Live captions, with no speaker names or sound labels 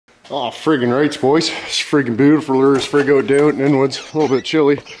Oh, friggin' rights, boys. It's friggin' beautiful. There's frig out down in Inwoods. A little bit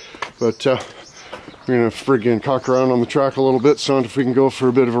chilly, but we're gonna friggin' cock around on the track a little bit, so if we can go for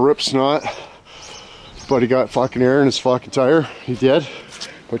a bit of a rip snot. But he got fucking air in his fucking tire. He did,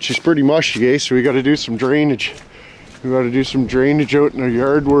 but she's pretty mushy, eh? So we got to do some drainage. We got to do some drainage out in our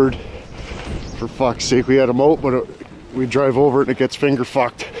yard. Word, for fuck's sake, we had a moat, but we drive over it and it gets finger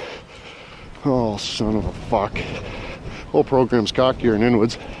fucked. Oh, son of a fuck! Whole program's cocked here in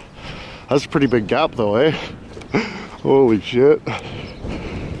Inwoods. That's a pretty big gap though, eh? Holy shit.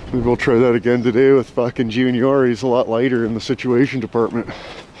 Maybe we'll try that again today with fucking Junior. He's a lot lighter in the situation department.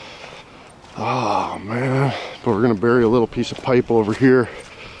 Oh man. But we're gonna bury a little piece of pipe over here.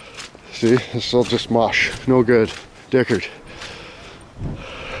 See, this will just mush. No good. Dickard.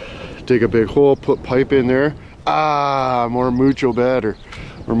 Dig a big hole, put pipe in there. Ah, more mucho better.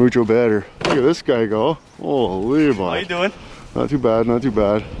 Or mucho better. Look at this guy go. Holy boy. How you doing? Not too bad, not too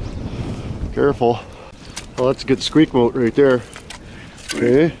bad. Careful. Well, that's a good squeak moat right there.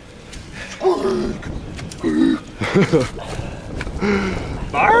 Okay.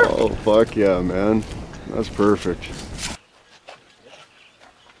 Bar? Oh, fuck yeah, man. That's perfect.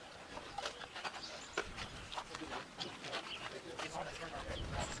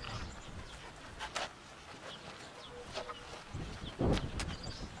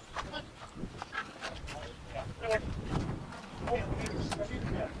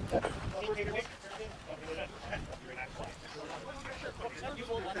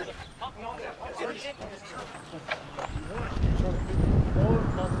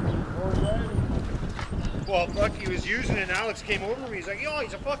 Well, fuck, he was using it and Alex came over to me. He's like, yo,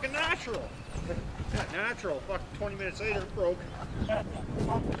 he's a fucking natural. Yeah, natural. Fuck, 20 minutes later, it broke.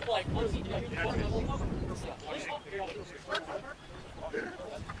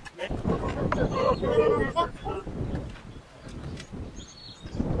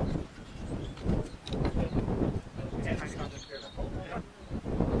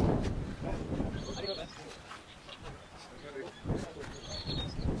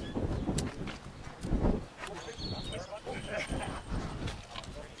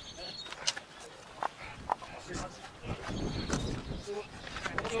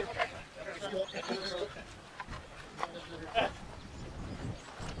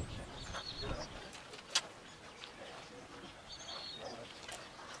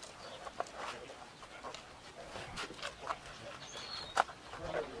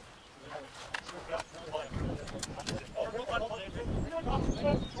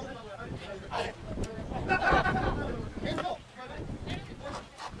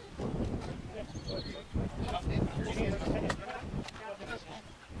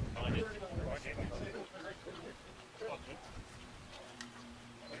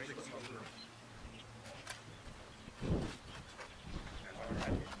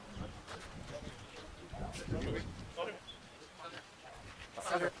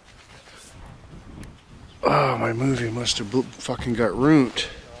 Oh, my movie must have fucking got ruined.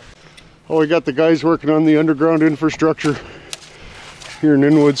 Oh, we got the guys working on the underground infrastructure here in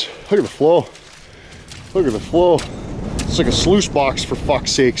Inwoods. Look at the flow. Look at the flow. It's like a sluice box, for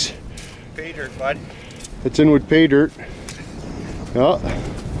fuck's sakes. Pay dirt, bud. It's Inwood pay dirt. Yeah.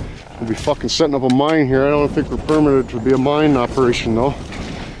 We'll be fucking setting up a mine here. I don't think we're permitted to be a mine operation though.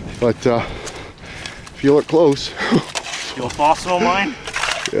 But if you look close. You a fossil mine?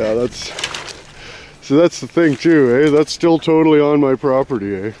 Yeah, that's... So that's the thing too, eh? That's still totally on my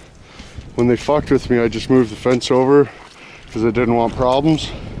property, eh? When they fucked with me, I just moved the fence over because I didn't want problems.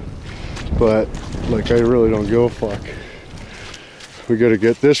 But, like, I really don't give a fuck. We gotta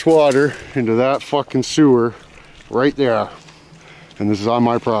get this water into that fucking sewer right there. And this is on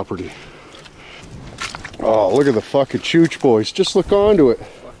my property. Oh, look at the fucking chooch, boys. Just look onto it.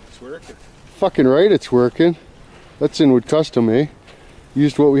 It's working. Fucking right, it's working. That's Inwood custom, eh?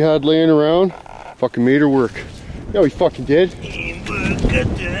 Used what we had laying around. Fucking made her work. Yeah, we fucking did.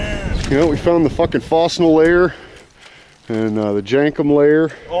 You know, we found the fucking Fossil layer and the Jankum layer.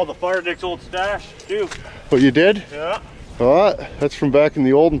 Oh, the Fire Dick's old stash, too. Oh, you did? Yeah. Oh, that's from back in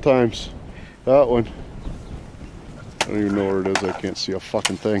the olden times. That one. I don't even know where it is. I can't see a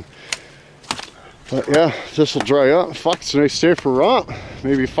fucking thing. But yeah, this will dry up. Fuck, it's a nice day for a romp.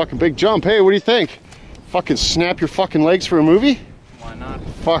 Maybe a fucking big jump. Hey, what do you think? Fucking snap your fucking legs for a movie? Why not?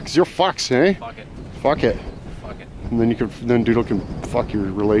 Fuck's your fucks, eh? Fuck it. Fuck it. Fuck it. And then you can, then Doodle can fuck your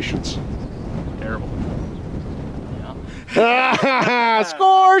relations. Terrible. Yeah.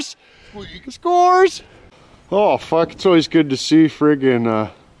 Scores! Scores! Oh fuck, it's always good to see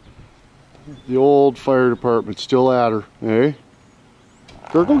friggin' the old fire department still at her, eh?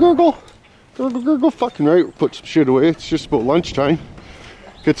 Gurgle, gurgle. Gurgle, gurgle. Fucking right, we'll put some shit away. It's just about lunchtime.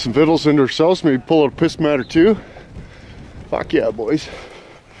 get some vittles into ourselves, maybe pull out a piss mat or two. Fuck yeah, boys.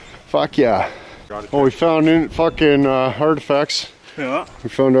 Fuck yeah. Oh, we found in fucking artifacts. Yeah. We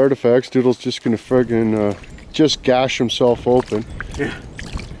found artifacts. Doodle's just gonna fucking just gash himself open. Yeah.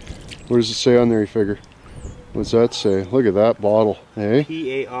 What does it say on there, you figure? What's that say? Look at that bottle, eh?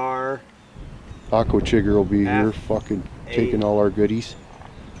 P-A-R. Aqua Chigger will be here fucking taking all our goodies.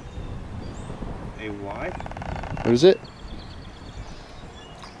 A-Y? What is it?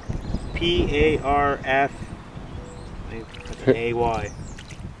 P-A-R-F A-Y.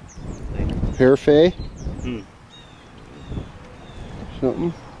 Hairfay? Hmm.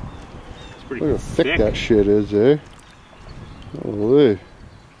 Something? It's pretty Look how thick that shit is, eh? Holy.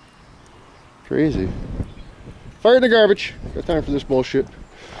 Crazy. Fire in the garbage. Got time for this bullshit.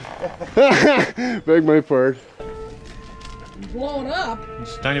 Beg my pardon. Blown up.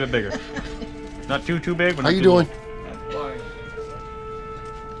 It's a tiny bit bigger. Not too big, but How you doing?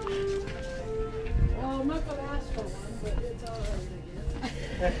 Well, I'm not gonna ask for one, but it's alright, I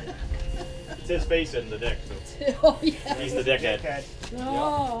guess. It's his face in the deck, so Oh, yeah. he's the deckhead.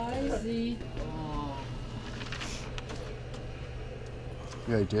 Oh, I see.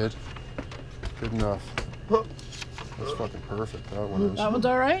 Yeah, I did. Good enough. That's fucking perfect. That one is. That one's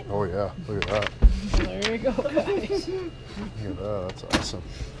alright? Oh yeah, look at that. There you go, guys. Look at that. That's awesome.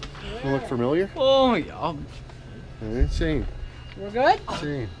 You look familiar? Oh, yeah. Eh, same. We're good?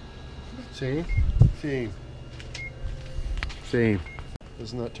 Same. Same. Same. Same.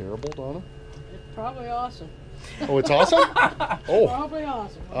 Isn't that terrible, Donna? It's probably awesome. Oh, it's awesome? Oh, Probably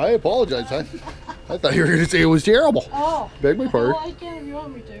awesome. I apologize. I thought you were going to say it was terrible. Oh. Beg my pardon. Well, I can if you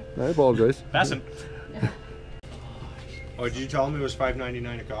want me to. I apologize. Pass him. Oh, did you tell him it was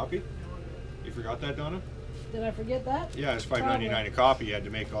 $5.99 a copy? You forgot that, Donna? Did I forget that? Yeah, it's $5.99 a copy. You had to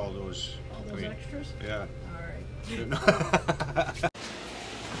make all those. All those extras? Yeah. Alright.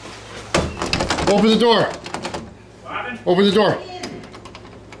 Open the door. Open the door.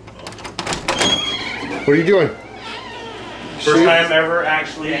 What are you doing? First time ever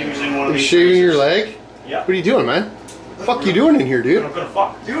actually using one of Are you these. shaving your leg? Yep. What are you doing, man? What the fuck you doing in here, dude? I'm gonna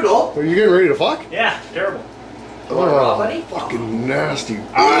fuck. Doodle. Are you getting ready to fuck? Yeah, terrible. Oh, buddy? fucking nasty.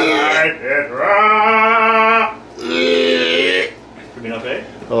 I like it raw. Put me up, eh?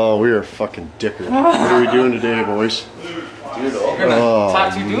 Oh, we are fucking dickers. What are we doing today, boys? Doodle. Oh,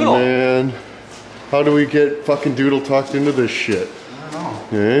 talk to Doodle. man. How do we get fucking Doodle talked into this shit? I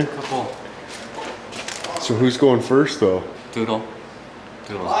don't know. Eh? Couple. So who's going first, though? Doodle.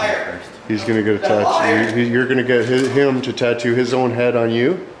 Doodle's going first. He's gonna get a tattoo. You're gonna get him to tattoo his own head on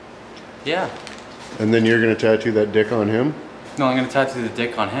you, Yeah. and then you're gonna tattoo that dick on him. No, I'm gonna tattoo the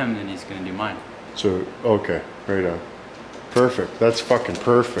dick on him, and he's gonna do mine. So, okay, right on. Perfect. That's fucking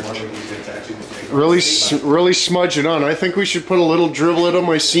perfect. Really, really smudge it on. I think we should put a little driblet of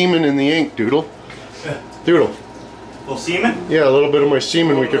my semen in the ink, Doodle. Doodle. Little semen? Yeah, a little bit of my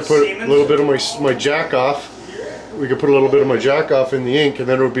semen. We could put a little bit of my jack off. We could put a little bit of my jack off in the ink, and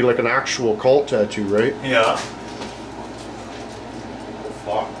then it would be like an actual cult tattoo, right? Yeah.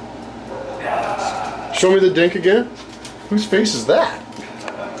 Fuck. Show me the dink again. Whose face is that?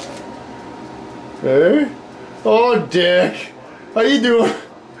 Hey? Oh, Dick. How you doing?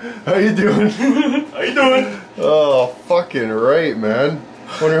 How you doing? How you doing? Oh, fucking right, man.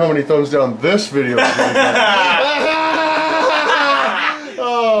 Wonder how many thumbs down this video is gonna get.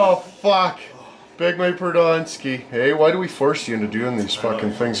 Oh, fuck. Beg my Perdonsky. Hey, why do we force you into doing these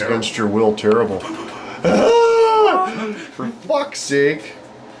fucking things against your will? Terrible. For fuck's sake.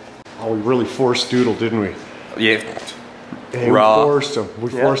 Oh, we really forced Doodle, didn't we? Yeah. Hey, Raw. we forced him. We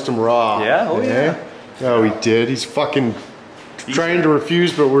forced him raw. Yeah? Oh, yeah. Yeah, we did. He's fucking trying to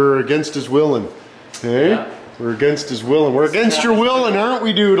refuse, but we're against his willing. Hey? Yeah. We're against his willing. We're against your willing, aren't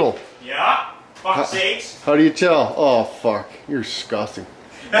we, Doodle? Yeah. Fuck's sakes. How do you tell? Oh, fuck. You're disgusting.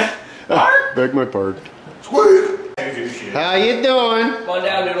 Beg my pardon. How you doing? Come on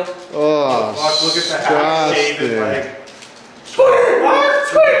down, Doodle. Oh, Look at the half-shaven leg.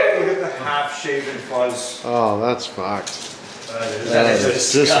 Look at the half-shaven fuzz. Oh, that's fucked. That is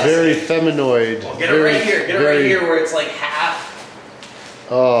It's just very feminoid. Get it right here. Get it right here where it's like half.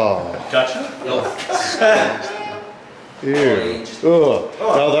 Oh, Gotcha. ew. Ugh.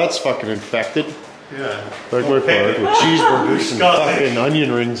 Now that's fucking infected. Yeah. Beg my pardon. With cheeseburgers and Disgusting. fucking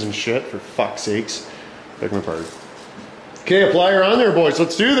onion rings and shit, for fuck's sakes. Beg my pardon. Okay, apply her on there, boys.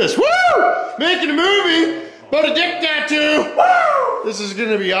 Let's do this. Woo! Making a movie about a dick tattoo. Woo! This is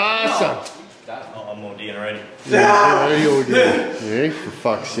gonna be awesome. Oh, I'm ODing already. Yeah, for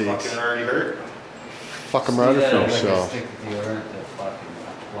fuck's sakes. Fucking already hurt. Fuck him right for himself.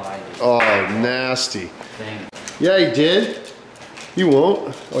 Oh, nasty. Yeah, he did. You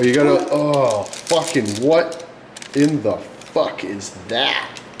won't? Oh, you gotta, oh, fucking what in the fuck is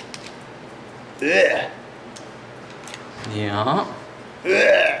that? Ugh. Yeah.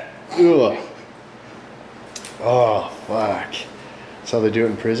 Ugh. Oh, fuck. That's how they do it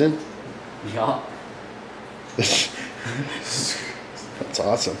in prison? Yeah. That's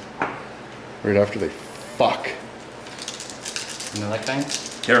awesome. Right after they fuck. You know that thing?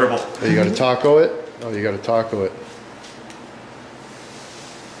 Terrible. Oh, you gotta taco it? Oh, you gotta taco it.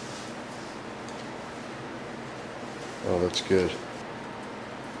 Oh, that's good.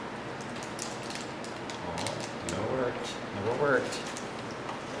 Oh, never worked. Never worked.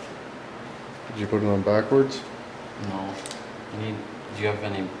 Did you put it on backwards? No. Do you have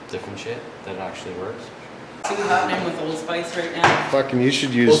any different shit that actually works? See what's happening with Old Spice right now? Fucking, you should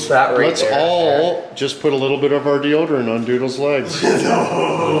use. What's that right let's there? all just put a little bit of our deodorant on Doodle's legs.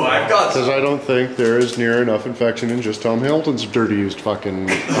 Oh, I've got Because I don't think there is near enough infection in just Tom Hilton's dirty used fucking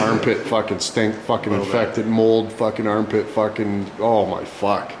armpit fucking stink fucking infected mold fucking armpit fucking. Oh my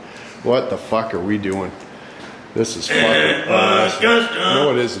fuck. What the fuck are we doing? This is fucking.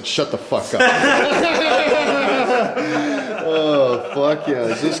 No, it isn't. Shut the fuck up. Oh, fuck yeah.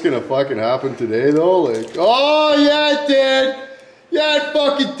 Is this gonna fucking happen today though? Like, oh yeah, it did. Yeah, it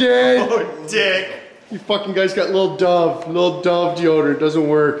fucking did. Oh, dick. You fucking guys got little Dove deodorant. Doesn't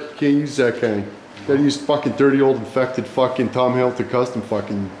work. You can't use that kind. You gotta use fucking dirty old infected fucking Tom Hilton custom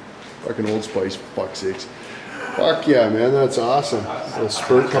fucking Old Spice, for fuck's sakes. Fuck yeah, man. That's awesome. A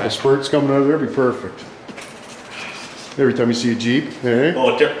couple spurts coming out of there, be perfect. Every time you see a Jeep, eh?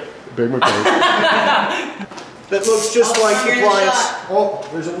 Oh, dick. Big McCoy. That looks just like the you're in the pliance. shot. Oh,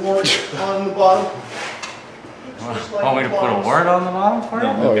 there's a warrant on the bottom. Want me to put a word on the bottom for you?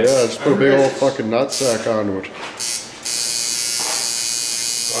 Oh yeah, just put a big old fucking nutsack onto it.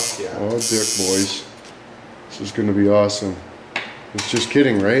 Fuck yeah. Oh, dick boys. This is gonna be awesome. It's just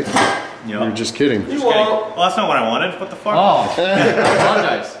kidding, right? Yeah. You're just kidding. Just kidding. Well, that's not what I wanted. What the fuck? Oh, I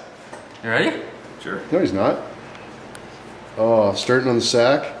apologize. You ready? Sure. No, he's not. Oh, starting on the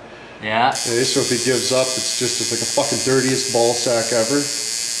sack. Yeah. Okay, so if he gives up, it's like a fucking dirtiest ball sack ever.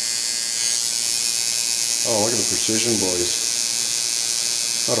 Oh, look at the precision, boys.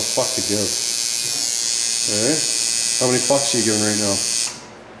 Not a fuck to give. Alright? How many fucks are you giving right now?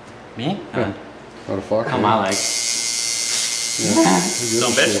 Me? Not a fuck. On my leg. Yeah. Who gives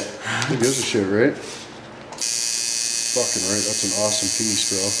Dumb a bitch. shit? Who gives a shit, right? Fucking right, that's an awesome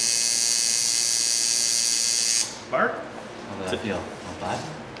piece, bro. Mark? How does that feel? Not bad?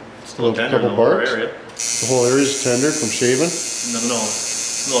 Still a tender in Couple the lower barks? area. The whole area's tender from shaving. No. A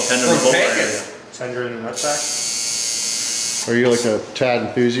little tender in the lower area. Tender in the nutsack. Are you like a tad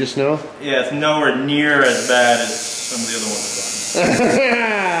enthusiast now? Yeah, it's nowhere near as bad as some of the other ones I've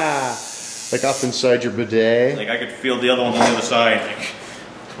gotten. Like up inside your bidet? Like I could feel the other ones on the other side. Like,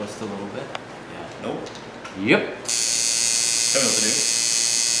 Twist a little bit. Yeah. nope. Yep. Tell me what to do.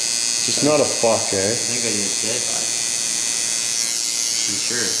 Just not a fuck, I eh? think I just did, but I'm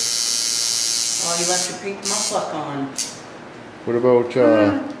sure. Oh, you left your pink muffler on. What about,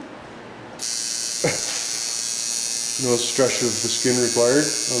 no stretch of the skin required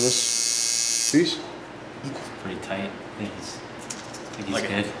on this piece? Pretty tight. I think he's Like it.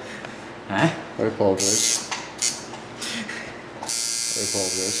 good. Huh? I apologize.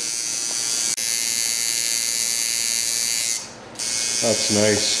 That's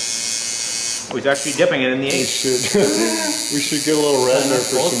nice. Oh, he's actually dipping it in the We H. should, we should get a little red in there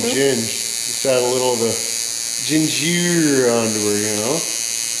for some ginge. Just add a little of the ginger onto her, you know?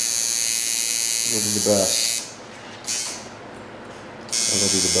 That'll be the best.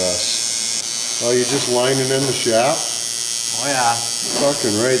 That'll be the best. Oh, you're just lining in the shaft? Oh yeah.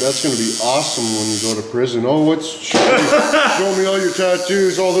 Fucking right, that's gonna be awesome when you go to prison. Oh, show me all your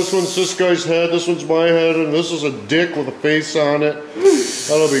tattoos. Oh, this one's this guy's head, this one's my head, and this is a dick with a face on it.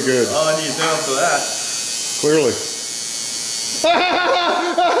 That'll be good. Oh, I need to down for that. Clearly.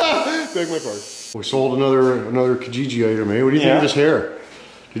 Beg my pardon. We sold another Kijiji item, eh? What do you think of his hair?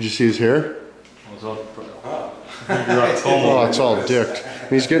 Did you see his hair? Oh, Oh, it's all dicked.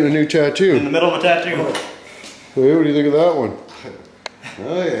 He's getting a new in tattoo. the middle of a tattoo. Hey, what do you think of that one?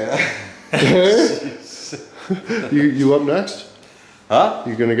 Oh yeah. You up next? Huh?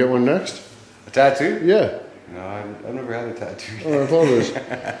 You gonna get one next? A tattoo? Yeah. No, I've never had a tattoo. Oh, I apologize.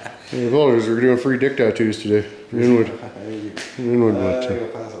 I apologize. We're doing free dick tattoos today. Inwood. Inwood. I'm gonna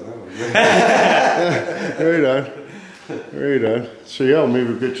pass on that one. Right on. Right on. So yeah, maybe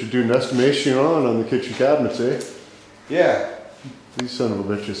we'll get you do an estimation on the kitchen cabinets, eh? Yeah. These son of a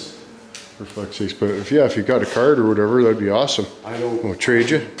bitches. For fuck's sakes. But if you got a card or whatever, that'd be awesome. I don't. We'll trade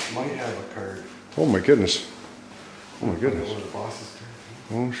you. Might have a card. Oh my goodness. Oh my goodness. One of the bosses.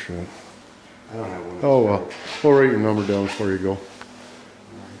 Oh shit. I don't have one. Oh well. We'll write your number down before you go.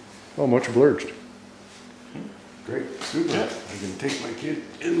 Oh, much obliged. Great. Super. I can take my kid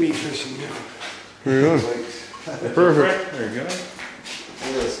and me fishing now. There you go. Like, Perfect. There you go. I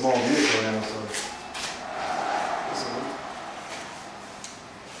got a small vehicle now, so.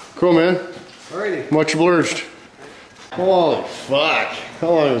 Cool, man. Alrighty. Much obliged. Holy fuck. How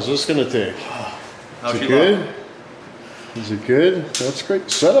long is this gonna take? Is it good? Is it good? That's great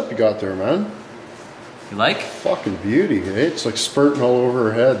setup you got there, man. You like? Fucking beauty, eh? It's like spurting all over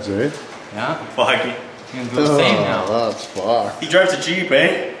our heads, eh? Yeah? Fuck. You can do the same now. That's fuck. He drives a Jeep,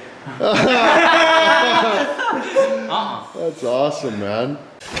 eh? That's awesome, man.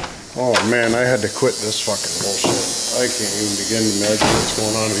 Oh man, I had to quit this fucking bullshit. I can't even begin to imagine what's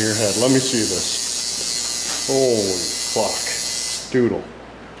going on in your head. Let me see this. Holy fuck. Doodle.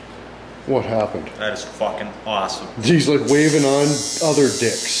 What happened? That is fucking awesome. He's like waving on other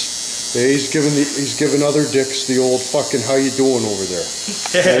dicks. Yeah, he's giving other dicks the old fucking how you doing over there.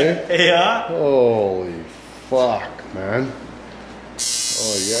 Eh? Yeah? Holy fuck, man.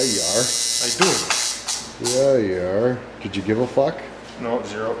 Oh yeah you are. How you doing? Yeah you are. Did you give a fuck? No,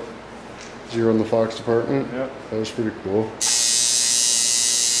 0. 0 in the Fox department? Yeah. That was pretty cool.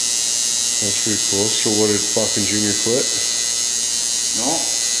 That's pretty cool. So what did fucking Junior quit? No.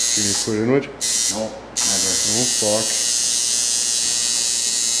 Junior quit Inwood? No, never. Oh fuck.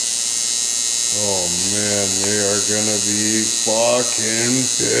 Oh man, they are gonna be fucking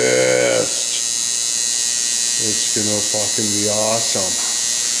pissed. It's gonna fucking be awesome.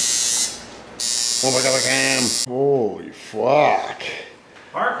 Oh my god, I can. Holy fuck.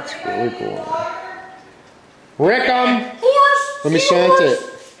 That's really cool. Rickham! Let me sant it.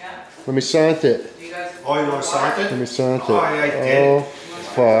 Let me sant it. Oh, you want to start it? Let me sant it. Oh, yeah, I did. Oh,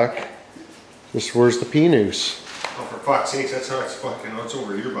 fuck. Just where's the penis? Oh, for fuck's sakes, that's how it's fucking, that's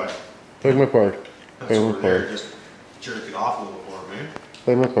over here, bud. Play my part. That's Play my over there, part. just jerk it off a little more, man.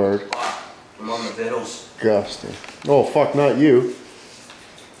 Play my part. I'm on the vittles. Disgusting. Oh, fuck, not you.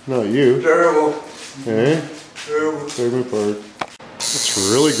 Not you. Terrible. Eh? Terrible. Play my part. What's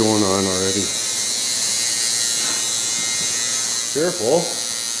really going on already? Careful.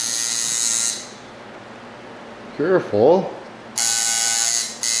 Careful. I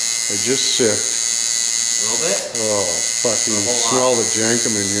just sipped. A little bit? Oh, fucking smell the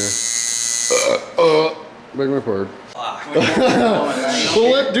jankum in here. Beg my pardon. So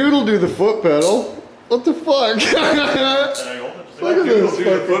let Doodle do the foot pedal. What the fuck? Look at this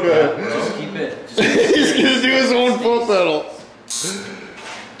fucking guy. Just keep it. He's gonna do his own foot pedal.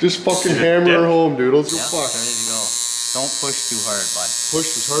 Just fucking hammer her home, Doodle. Go Yeah, fuck. ready to go. Don't push too hard, bud.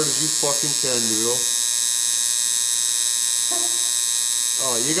 Push as hard as you fucking can, Doodle.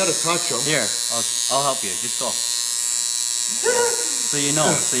 Oh, you gotta touch him. Here, I'll help you. Just go. So you know,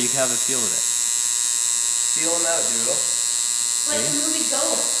 so you have a feel of it. Feel him out, Doodle. Let the movie go.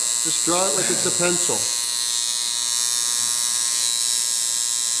 Just draw it like it's a pencil.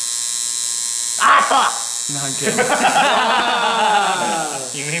 Ah, fuck! No, I'm kidding.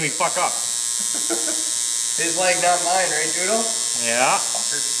 You made me fuck up. His leg, not mine, right, Doodle? Yeah.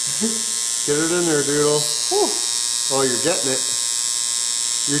 Get it in there, Doodle. Whew. Oh, you're getting it.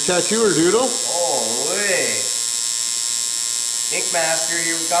 Your tattooer, Doodle. Oh, way. Ink Master,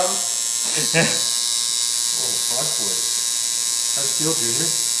 here we come. Oh, fuck, boy. How's it feel, Junior?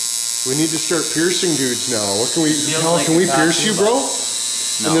 We need to start piercing dudes now. What can we? Feels How like can we a pierce you, tattoo, bro?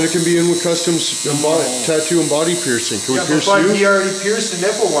 No. And then it can be in with customs tattoo and body piercing. Can we pierce but he you? already pierced the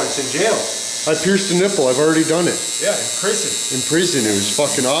nipple once in jail. I pierced a nipple. I've already done it. Yeah, in prison. In prison, it was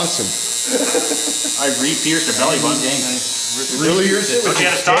fucking awesome. I re-pierced a belly button. Really? Don't you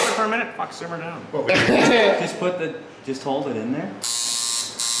gotta stop it for a minute? Fuck, simmer down. Just hold it in there, and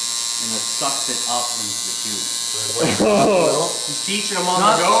it sucks it up into the tube. He's teaching him on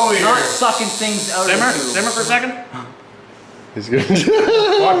the go here. Not sucking things out of the tube. Simmer for a second. He's good.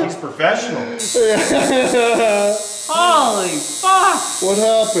 Fuck, he's professional. Holy fuck! What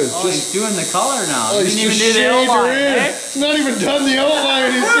happened? Oh, he's doing the color now. Oh, He he's didn't just even do the shaved her outline, in. eh? He's not even done the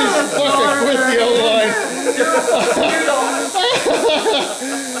outline. He's just fucking quit the outline.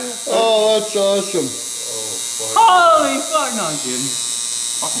 Oh, that's awesome. Holy fuck! No, I'm kidding.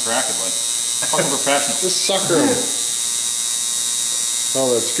 Fucking crack it, bud. Fucking professional. Just sucker him. Oh,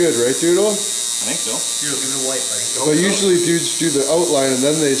 that's good, right, Doodle? I think so. Doodle, give it a white, buddy. But usually dudes do the outline and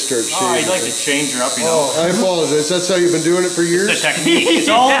then they start Oh, shaving. I'd like to change her up, you know. I apologize. That's how you've been doing it for years? It's the technique. It's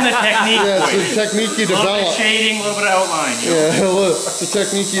all in the technique. Yeah, it's boy. the technique you A little bit develop. shading, a little bit of outline. You know? Yeah, look, it's the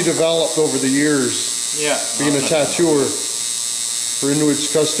technique you developed over the years Yeah. being a tattooer. For Inwood's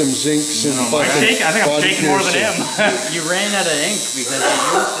custom zincs and I fucking think I'm body shaking more than piercing. him. You ran out of ink because you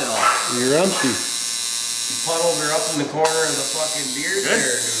used it all. You're empty. You puddled her up in the corner of the fucking beard Good.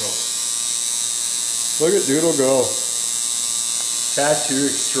 there, Doodle. Look at Doodle go. Tattoo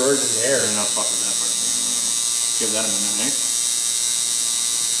extraordinaire. Enough fuck with that part. Give that a minute, eh?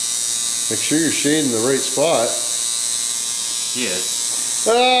 Make sure you're shading the right spot. He is.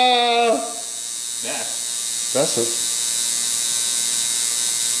 Ah! Yeah. That's it.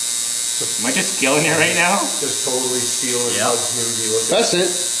 Am I just killing it right now? Just totally stealing Yep. Hug's movie. Look at That's it.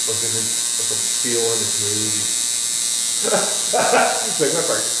 look at stealing his movie. Like my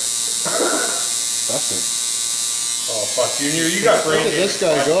part. That's it. Oh fuck, Junior, you got Look brain at this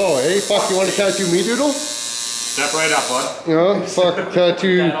guy go. Hey, fuck, you want to tattoo me, Doodle? Step right up, bud. Yeah, fuck,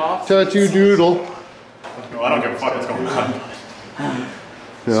 tattoo, that off. tattoo Doodle. No, I don't give a fuck what's going on.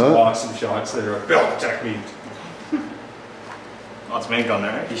 Yeah. Walk some shots there. Belt technique. Lots of ink on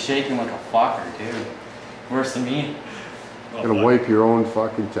there, He's shaking like a fucker too. Worse than me. eh? Gonna wipe your own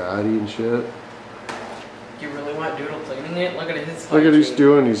fucking tatty and shit. You really want Doodle cleaning it? Look at his. Look at what he's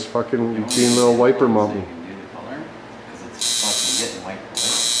doing. He's fucking being a little wiper So monkey. you can do the color because it's fucking getting wiped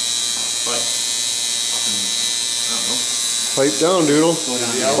away. But, I don't know. Pipe down, Doodle.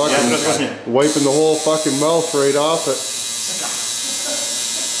 Yeah, Fucking that's what I mean. wiping the whole fucking mouth right off it.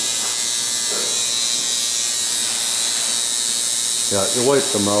 Yeah, you wipe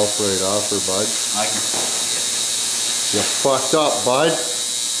the mouth right off her, bud. I can. You fucked up, bud.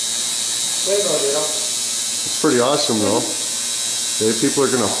 There you go, Doodle. It's pretty awesome, though. Hey, people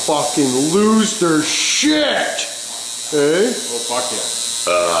are gonna fucking lose their shit. Hey? Oh, fuck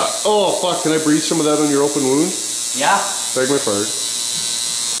yeah. Oh, fuck, can I breathe some of that on your open wound? Yeah. Beg my pardon.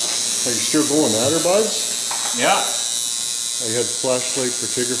 Are you still going at her, buds? Yeah. I had flashlight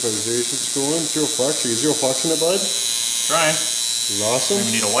particularizations going. Zero fucks. Are you zero fucks in it, bud? Trying. Awesome.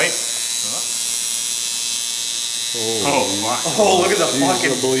 We need a wipe. Oh, Oh, fuck. Oh, look at the he's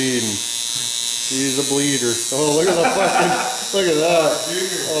fucking. a bleeding. He's a bleeder. Oh, look at the fucking. Look at that.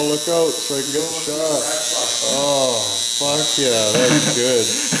 Oh, look out so I can get the shot. Oh, fuck yeah. That's good.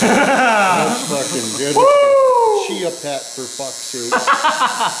 That's fucking good. Chia pet for fuck's sake.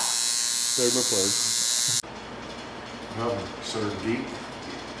 Beg my pardon. Sort of deep.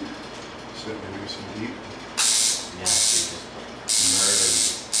 Sit maybe some deep. Yeah. So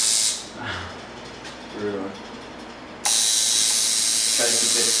Really? try to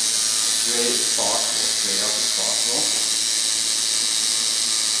keep it straight as possible, straight up as possible.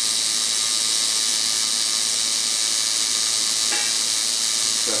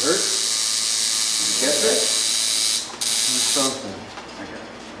 Does that hurt? Did you get it? There's something. I got it.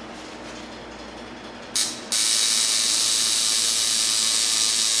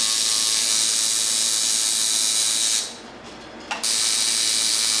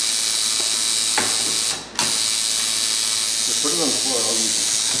 Just put it on the floor. I'll use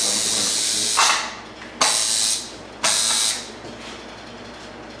it.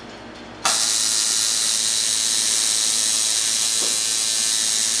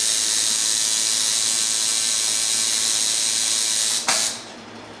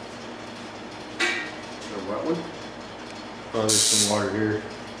 Is that a wet one? Oh, there's some water here.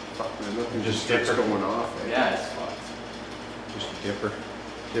 Fuck, man, nothing just gets going off. Eh? Yeah, it's fucked. Just a dipper.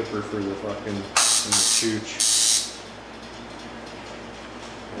 Dipper for the fucking in the chooch.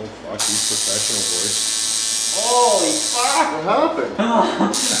 Oh fuck, he's professional, boys. Holy fuck! What happened?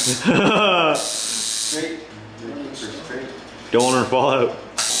 Straight. Straight. Don't want her to fall out.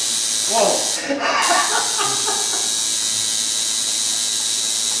 Whoa!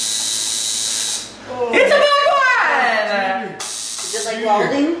 It's a big one! Is it like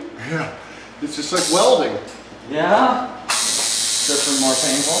welding? Yeah. It's just like welding. Yeah? Except for more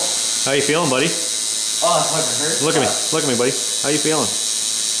painful. How you feeling, buddy? Oh, it fucking hurts. Look at me. Look at me, buddy. How you feeling?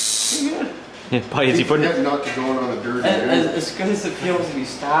 Yeah, buddy, is he putting it? Forget not to go on a dirty As good as it feels to be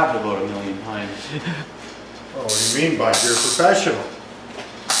stabbed about 1,000,000 times. Oh, what do you mean, bud? You're a professional.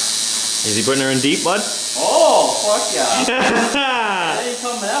 Is he putting her in deep, bud? Oh, fuck yeah. That ain't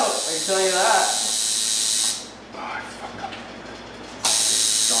coming out, I can tell you that. Oh, I fucked up.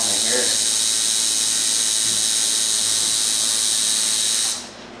 It's on my hair.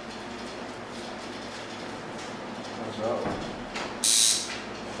 How's that one?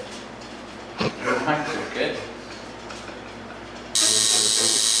 Mine's so good.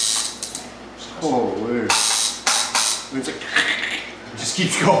 Holy. It's like, it just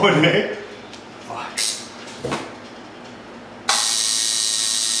keeps going, eh? Fuck.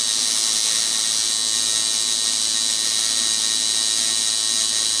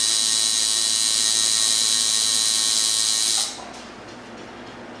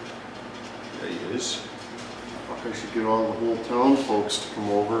 town folks to come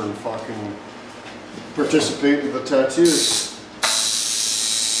over and fucking participate in the tattoos.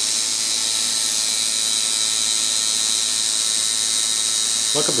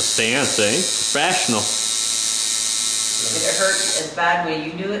 Look at the stance, eh? Professional. Did it hurt as bad when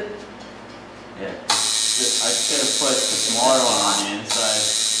you do it? Yeah. I should have put the smaller one on the inside.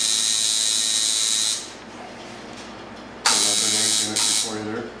 Before you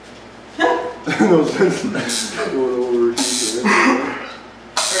there. Those going over here.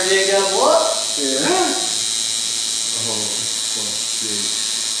 Or did it go what? Yeah. Oh, jeez.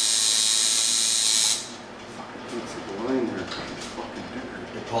 Fucking line there. Fucking dicker.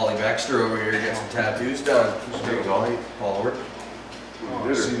 Paulie Baxter over here getting some tattoos done. There you go, Paul.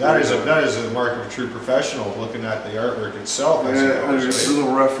 Oh, see, that is a mark of a true professional. Looking at the artwork itself. Yeah, there's a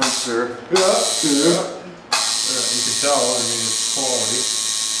little reference there. Yeah. You can tell. I mean, it's quality.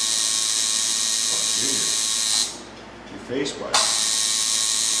 Your face, buddy.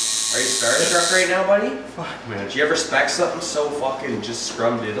 Are you starstruck right now, buddy? Fuck, man. Did you ever spec something so fucking just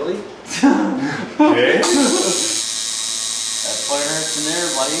scrum-diddly? Okay. That fire hurts in there,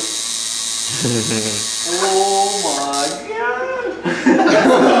 buddy. Oh my god!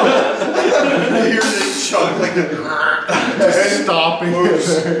 I hear this chug like just stopping.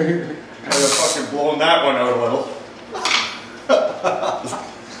 I'd have fucking blown that one out a little.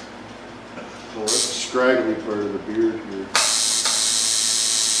 Well, that's the scraggly part of the beard here.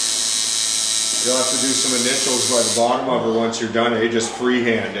 You'll have to do some initials by the bottom of her once you're done, eh? Just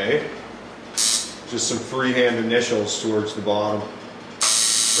freehand, eh? Just some freehand initials towards the bottom.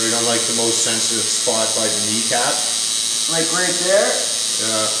 Right on like the most sensitive spot by the kneecap. Like right there?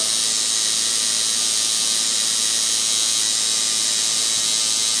 Yeah.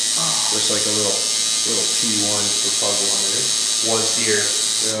 Just like a little P1 for Pug 1, eh? Was here.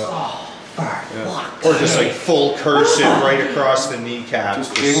 Yeah. Yeah. Or just like full cursive right across the kneecap.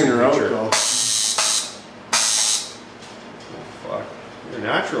 Just hanging her out though. Fuck. You're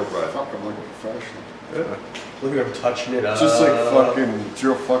natural, bro. Fuck, I'm like a professional. Yeah. Look at him touching it up. Just like fucking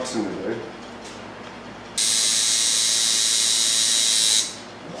 0 fucks in it, eh?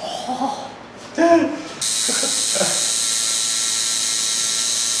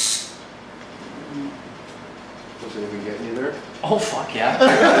 Was anything getting you there? Oh fuck yeah.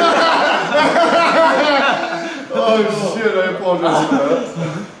 Oh shit, I apologize for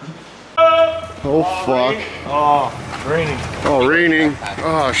that. Oh fuck. Oh, raining. Oh, raining.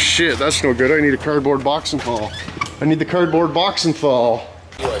 Oh shit, that's no good. I need a cardboard box and fall. I need the cardboard box and fall.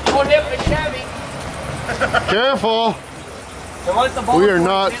 Don't dip the Chevy. Careful. We are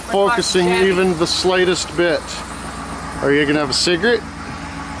not focusing even the slightest bit. Are you gonna have a cigarette?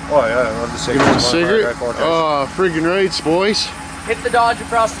 Oh yeah, I love the cigarette. You want a cigarette? Oh, friggin' rights, boys. Hit the Dodge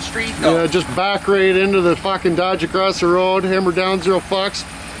across the street though. Yeah, just back right into the fucking Dodge across the road, hammer down 0 fucks.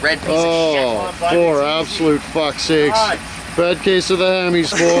 Red piece of shit. Oh, for absolute fuck's sakes. Bad case of the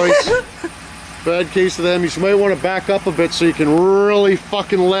hammies, boys. Bad case of the hammies. You might want to back up a bit so you can really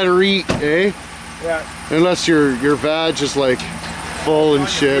fucking let her eat, eh? Yeah. Unless your vag is like full and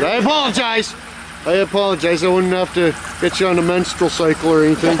shit. I apologize. I apologize. I wouldn't have to get you on a menstrual cycle or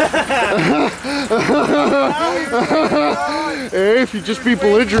anything. Hey, if you just be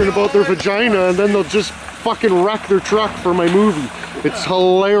belligerent about their vagina and then they'll just fucking wreck their truck for my movie. It's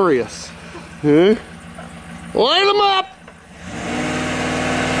hilarious. Huh? Light them up!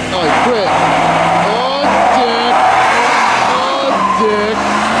 Oh, he quit. Oh, dick. Oh, dick.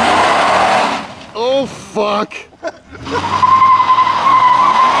 Oh, fuck.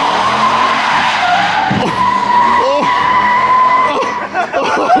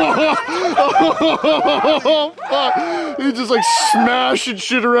 Oh, fuck. He's just like smashing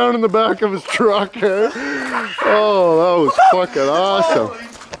shit around in the back of his truck. Eh? Oh, that was fucking awesome.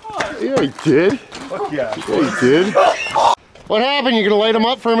 Yeah, he did. Fuck yeah. Yeah, he did. What happened? You gonna light him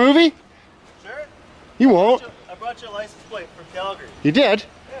up for a movie? Sure. You won't. I brought you a license plate from Calgary. You did?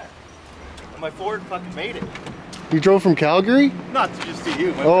 Yeah. And my Ford fucking made it. You drove from Calgary? Not to just to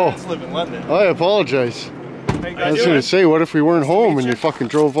you. My parents live in London. I apologize. How you I guys was doing? gonna say, what if we weren't home and you fucking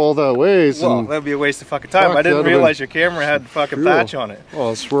drove all that ways? Well, And that'd be a waste of fucking time. Fuck, I didn't that'd've realize been- your camera had fucking True. patch on it.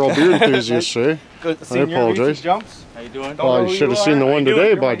 well, we're all beer enthusiasts, eh? Good. I Seen your apologize. recent jumps? How you doing? Oh, you should have seen the one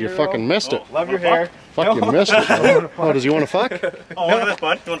today, bud. You fucking missed it. Love your hair. Fucking missed it. Bud. Oh, does he want to fuck? Oh, look at this,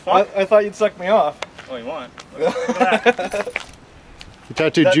 bud. You want to fuck? I thought you'd suck me off. Oh, you want? He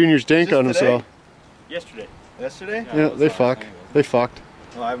tattooed Junior's dink Just on today? himself. Yesterday. Yesterday? Yeah, they fuck. They fucked.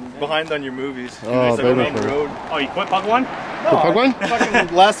 Well, I'm behind on your movies. Oh, Guys are baby. on the road. Oh, you quit Pug 1? No, Pug one?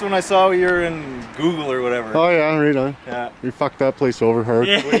 fucking last one I saw, you're in Google or whatever. Oh yeah, right on. Yeah. We fucked that place over hard.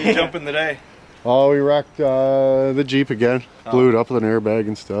 Yeah. What are you jumping today? Oh, we wrecked the Jeep again. Blew it up with an airbag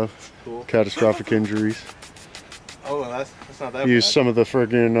and stuff. Cool. Catastrophic injuries. Oh, that's not that Used bad. some of the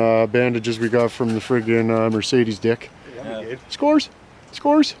friggin' bandages we got from the friggin' Mercedes dick. Yeah. Scores!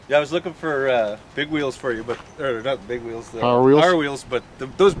 Scores! Yeah, I was looking for big wheels for you, but or not big wheels. Power wheels? Power wheels, but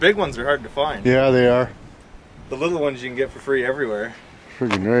those big ones are hard to find. Yeah, they are. The little ones you can get for free everywhere.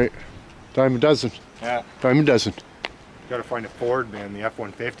 Friggin' right. Dime a dozen. Yeah. Dime a dozen. Gotta find a Ford, man, the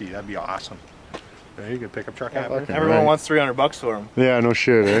F-150, that'd be awesome. Hey, you get a pickup truck out there? Everyone wants $300 for them. Yeah, no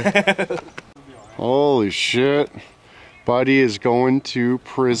shit, eh? Holy shit. Buddy is going to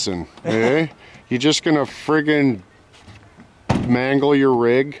prison, eh? You just gonna friggin' mangle your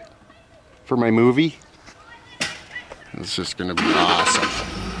rig for my movie? This is gonna be awesome.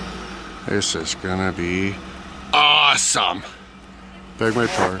 This is gonna be awesome. Beg my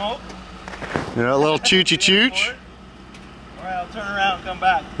pardon. Yeah, a little choochie chooch. Alright, I'll turn around and come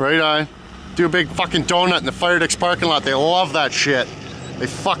back. Right on. Do a big fucking donut in the Firedex parking lot. They love that shit. They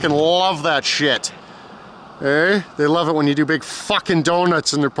fucking love that shit. Eh? They love it when you do big fucking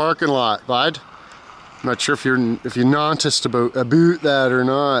donuts in their parking lot, bud. I'm not sure if you noticed about that or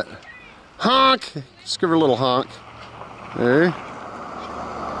not. Honk! Just give her a little honk. Eh?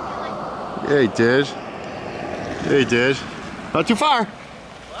 Yeah, he did. Yeah, he did. Not too far.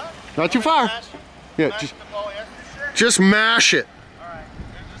 What? Not too far. Yeah, just mash it. Alright,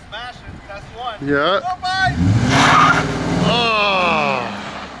 just smash it. That's one. Yeah. Oh, bye! Oh.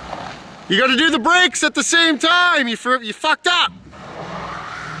 You got to do the brakes at the same time. You fucked up.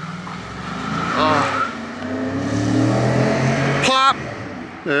 Plop.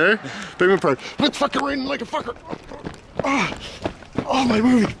 There. Big one part. Let's fucking raining like a fucker. Oh, my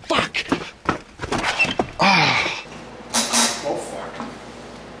movie. Fuck. Oh, fuck.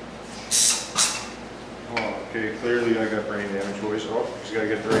 Oh, okay, clearly I got brain damage, boys. Oh, just gotta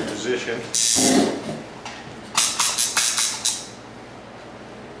get the right position.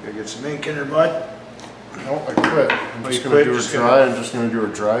 Gotta get some ink in her, bud. No, I quit. I'm just gonna do a dry. I'm just gonna do a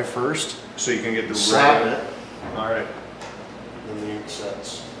dry first. So you can get the Slap right. it. Alright. Then the ink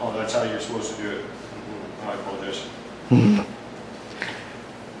sets. Oh, that's how you're supposed to do it. I apologize.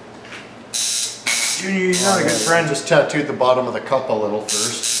 Junior, you're not a good friend. Just tattooed the bottom of the cup a little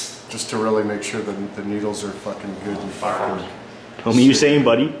first, just to really make sure that the needles are fucking good and fucking. Homie, you saying,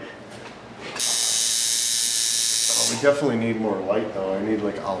 buddy? Oh, we definitely need more light though. I need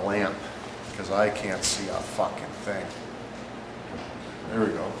like a lamp because I can't see a fucking thing. There we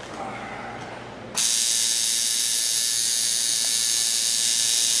go.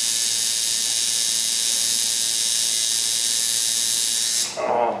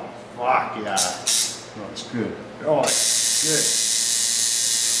 Oh, fuck yeah. Oh, it's good. Oh, it's good.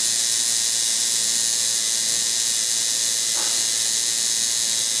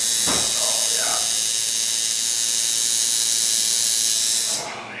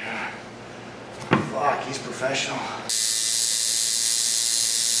 Fuck, he's professional.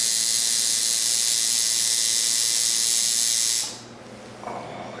 Oh,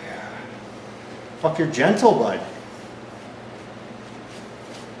 yeah. Fuck, you're gentle, bud.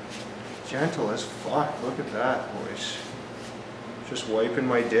 Gentle as fuck. Look at that, boys. Just wiping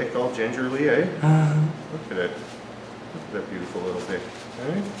my dick all gingerly, eh? Look at it. Look at that beautiful little dick.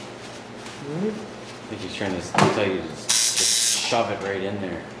 Eh? I think he's trying to tell you to just shove it right in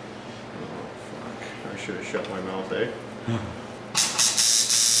there. Oh, fuck. I should have shut my mouth, eh?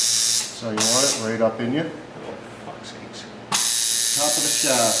 So you want it right up in you? Oh, fuck's sakes. Top of the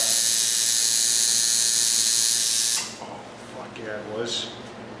shaft. Oh, fuck yeah, it was.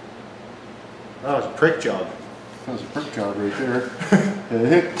 That was a prick job. That was a prick job right there.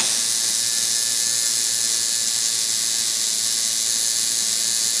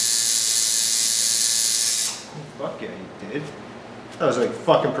 Oh, fuck yeah, you did. That was like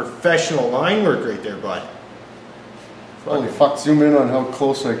fucking professional line work right there, bud. Holy fuck, zoom in on how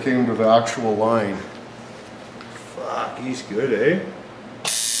close I came to the actual line. Fuck, he's good, eh?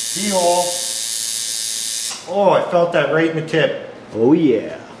 Heel. Oh, I felt that right in the tip. Oh,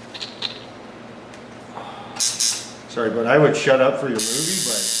 yeah. Sorry, but I would shut up for your movie,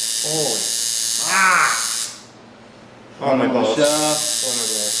 but holy oh my balls. Oh my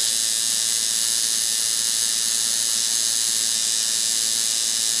balls.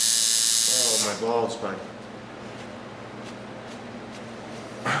 Oh my balls, bud.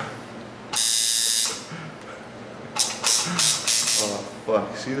 Oh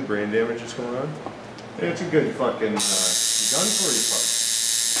fuck, see the brain damage that's going on? Yeah, it's a good fucking gun for you, bud.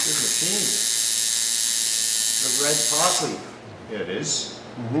 Good machine. The red poppy. Yeah, it is.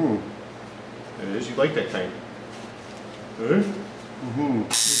 Mm-hmm. It is. You like that kind? Good? Mm-hmm.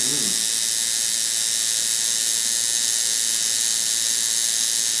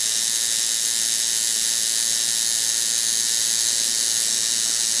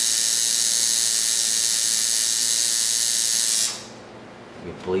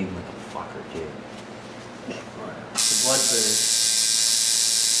 bleeding like a fucker, dude. The blood thinning.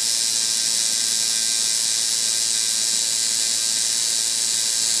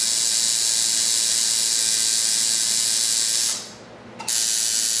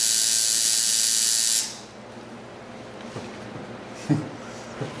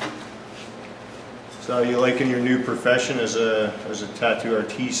 So you liking your new profession as a tattoo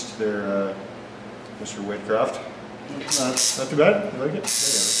artiste there, Mr. Whitcroft? Not too bad? You like it?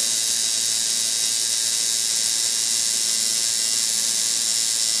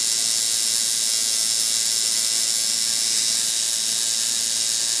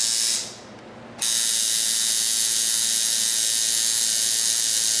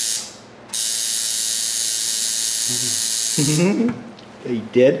 Yeah, you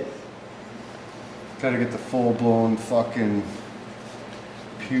did? Gotta get the full-blown fucking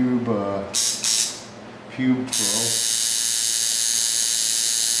pube throw.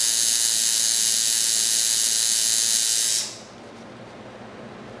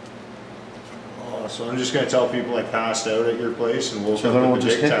 Oh, so I'm just gonna tell people I passed out at your place and we'll So then we'll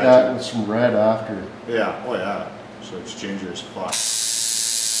just hit that with some red after. Yeah, oh yeah. So it's ginger as fuck. I'm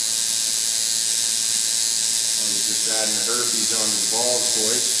just adding the herpes onto the balls,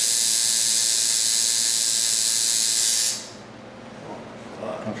 boys.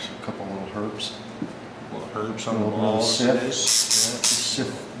 Have a couple little herbs. Little herbs on A the little balls. sip. It is.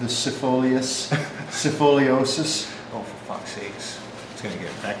 The syphiliosis. Oh, for fuck's sakes. It's gonna get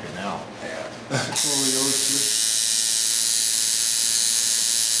infected now. Syphiliosis.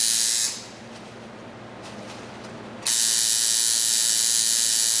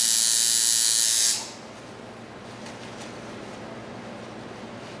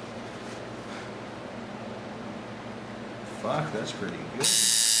 Fuck, that's pretty good.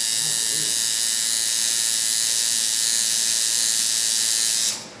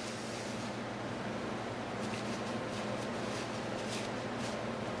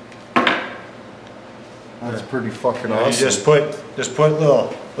 That's pretty fucking You awesome. just put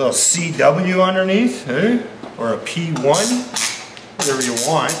little CW underneath, eh? Or a P1, whatever you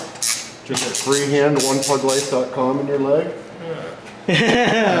want. Just a freehand onepuglife.com in your leg.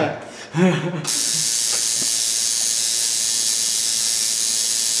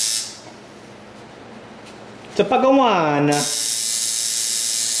 Sa pagawa na.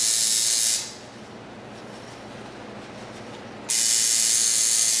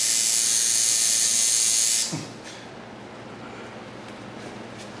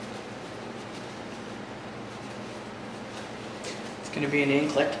 It's gonna be an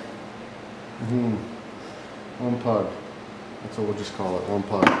inklet. One pug. That's what we'll just call it. One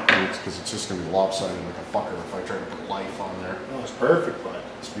pug. Because it's just gonna be lopsided like a fucker if I try to put life on there. Oh, it's perfect, bud.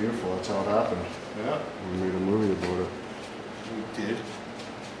 It's beautiful. That's how it happened. Yeah, We made a movie about it. we did.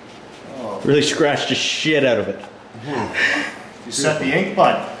 Oh, Really scratched the shit out of it. you set the ink,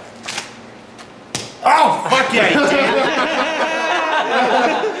 bud. Oh, fuck yeah, you did.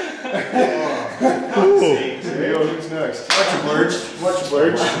 Hey, who's next? Watch your blurge. Watch your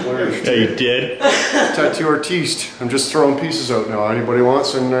blurge. Yeah, you did. Tattoo artiste. I'm just throwing pieces out now. Anybody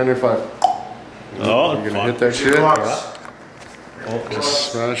wants? $9.95. Oh, You're gonna fuck. hit that shit? Bucks.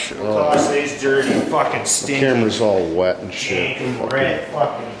 Just smash. Toss these dirty, fucking The stinky, camera's all wet and shit. jank, Fucking red,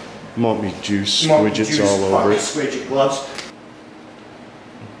 fucking want me juice smoke squidgets juice, all over fucking it. squidget gloves.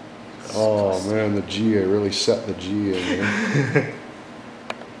 Oh man, the G, I really set the G in there.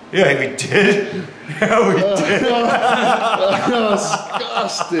 Yeah, we did. Yeah, we did.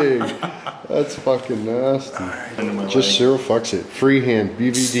 Disgusting. That's fucking nasty. Just zero fucks it. Freehand,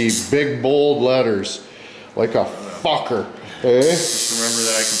 BVD, big bold letters. Like a fucker. Eh? Just remember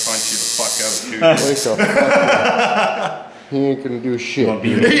that I can punch you the fuck out, too. Like a fucker. He ain't gonna do shit.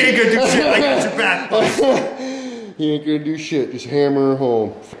 He ain't gonna do shit. I got your back, buddy. He ain't gonna do shit. Just hammer her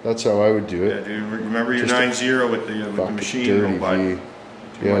home. That's how I would do Yeah, it. dude. Remember your Just 9-0 with the Fucking machine, dirty bud. V.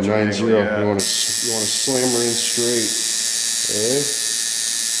 Yeah, much 9-0. angle, yeah. You wanna slam her in straight. Eh?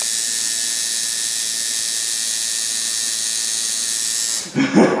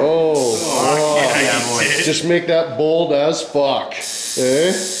 Oh, Yeah, boy. just make that bold as fuck.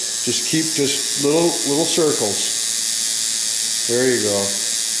 Eh? Just keep just little circles. There you go.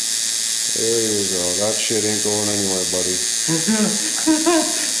 There you go. That shit ain't going anywhere, buddy.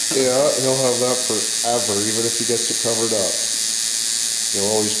 Yeah, he'll have that forever, even if he gets it covered up. You'll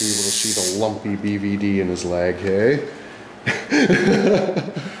always be able to see the lumpy BVD in his leg, hey?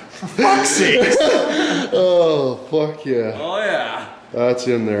 Fuck's sake. Oh, fuck yeah. Oh yeah. That's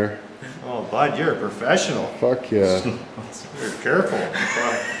in there. Oh, bud, you're a professional. Fuck yeah. You're careful.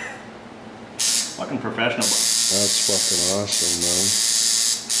 Fucking professional. That's fucking awesome, man.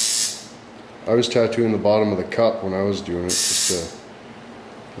 I was tattooing the bottom of the cup when I was doing it, just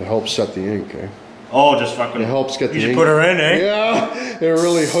to help set the ink, eh? Oh, just fucking. It helps get the You ink. should put her in, eh? Yeah, it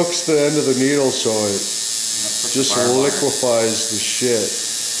really hooks the end of the needle so it just liquefies the shit.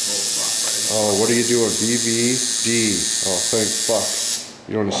 Oh, what are you doing? BVD. Oh, thank fuck.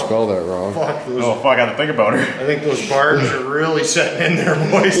 You don't want to spell that wrong. Fuck those. Oh, fuck, I gotta think about her. I think those barbs are really setting in there,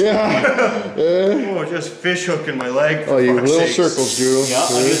 boys. Yeah. Oh, just fish hooking my leg. Oh, you fuck's little sakes. circles, Doodle. Yeah,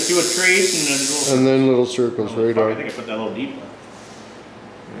 I just do a trace and then a little. And then little circles, right Fuck, I on. think I put that a little deeper. You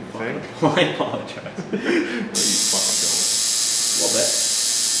think? I apologize. You fucking don't. A little bit.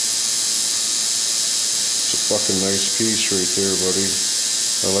 It's a fucking nice piece right there, buddy.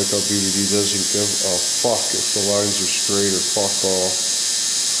 I like how BVD doesn't give a fuck if the lines are straight or fuck all.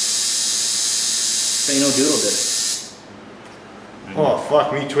 So you know Doodle did it. Oh,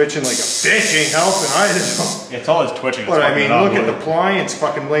 fuck, me twitching like a fish ain't helping either. It's all his twitching. But I mean, look at the pliance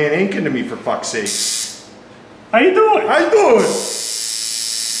fucking laying ink into me for fuck's sakes. How you doing? How you doing?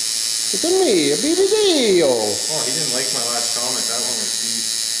 Look at me, a BVD. Oh, he didn't like my last comment. That one was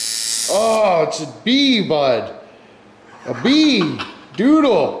deep. Oh, it's a B, bud. A B.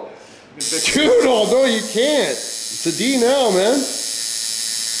 Doodle. Doodle, no you can't. It's a D now, man.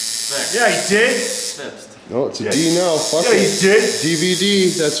 Yeah, he did. No, it's a D now. Fuck Yeah, it. he did.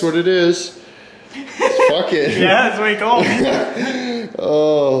 DVD, that's what it is. Fuck it. Yeah, that's what he called me.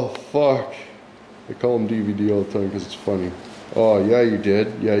 Oh, fuck. I call him DVD all the time because it's funny. Oh, yeah, you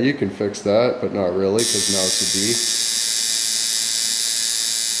did. Yeah, you can fix that, but not really because now it's a D.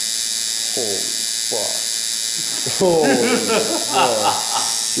 Holy fuck. Holy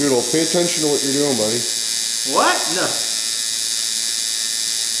fuck. Doodle, pay attention to what you're doing, buddy. What? No.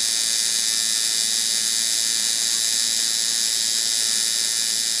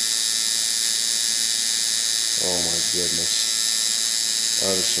 Oh my goodness.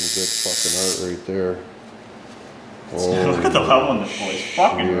 That is some good fucking art right there. Look at the level on this boy. He's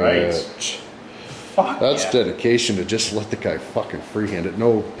fucking right. Fuck That's yeah. dedication to just let the guy fucking freehand it.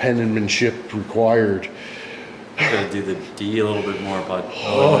 No penmanship required. Gotta do the D a little bit more, bud.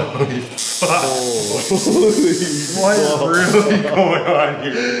 What is really going on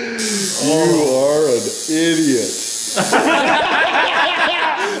here? You are an idiot.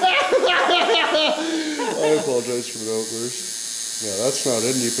 I apologize for the outburst. Yeah, that's not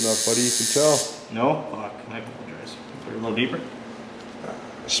in deep enough, buddy. You can tell. No? Fuck. I apologize. Put it a little deeper.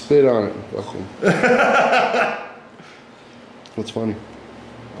 Spit on it. Fucking. What's funny?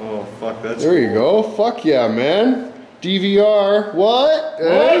 Oh, fuck, that's There you go. Fuck yeah, man. DVR. What?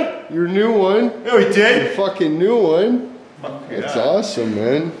 Hey? Your new one. Oh, he did? Your fucking new one. Fuck That's yeah. awesome,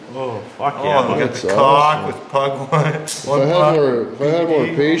 man. Oh, fuck Oh, yeah. look at That's the cock awesome. with pug one. If I had more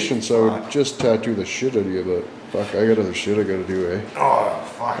patience, I would just tattoo the shit out of you, but fuck, I got other shit I gotta do, eh? Oh,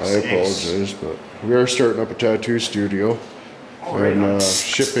 fuck. I apologize, but we are starting up a tattoo studio and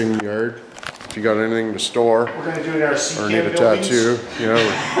shipping yard. If you got anything to store We're going to do it in our or CCAM need a buildings. tattoo, yeah,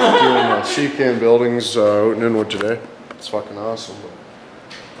 we're doing CCAM buildings out in Inwood today. It's fucking awesome.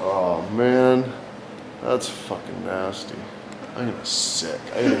 Oh man, that's fucking nasty. I'm gonna sick.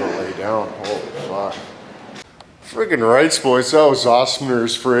 I gotta go lay down. Holy fuck. Friggin' rights, boys. That was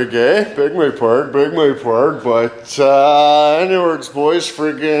awesomeners, frig, eh? Beg my part, but anyways, boys,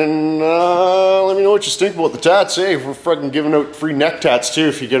 friggin' let me know what you think about the tats, eh? We're friggin' giving out free neck tats too.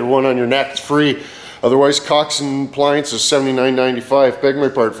 If you get one on your neck, it's free. Otherwise, Cox and Pliance is $79.95. Beg my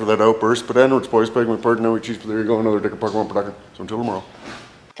part for that outburst, but anyways, boys, beg my part. Now we choose, but there you go, another Dick and Park One production. So until tomorrow.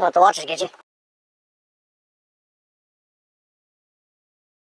 Come up the watches, get you.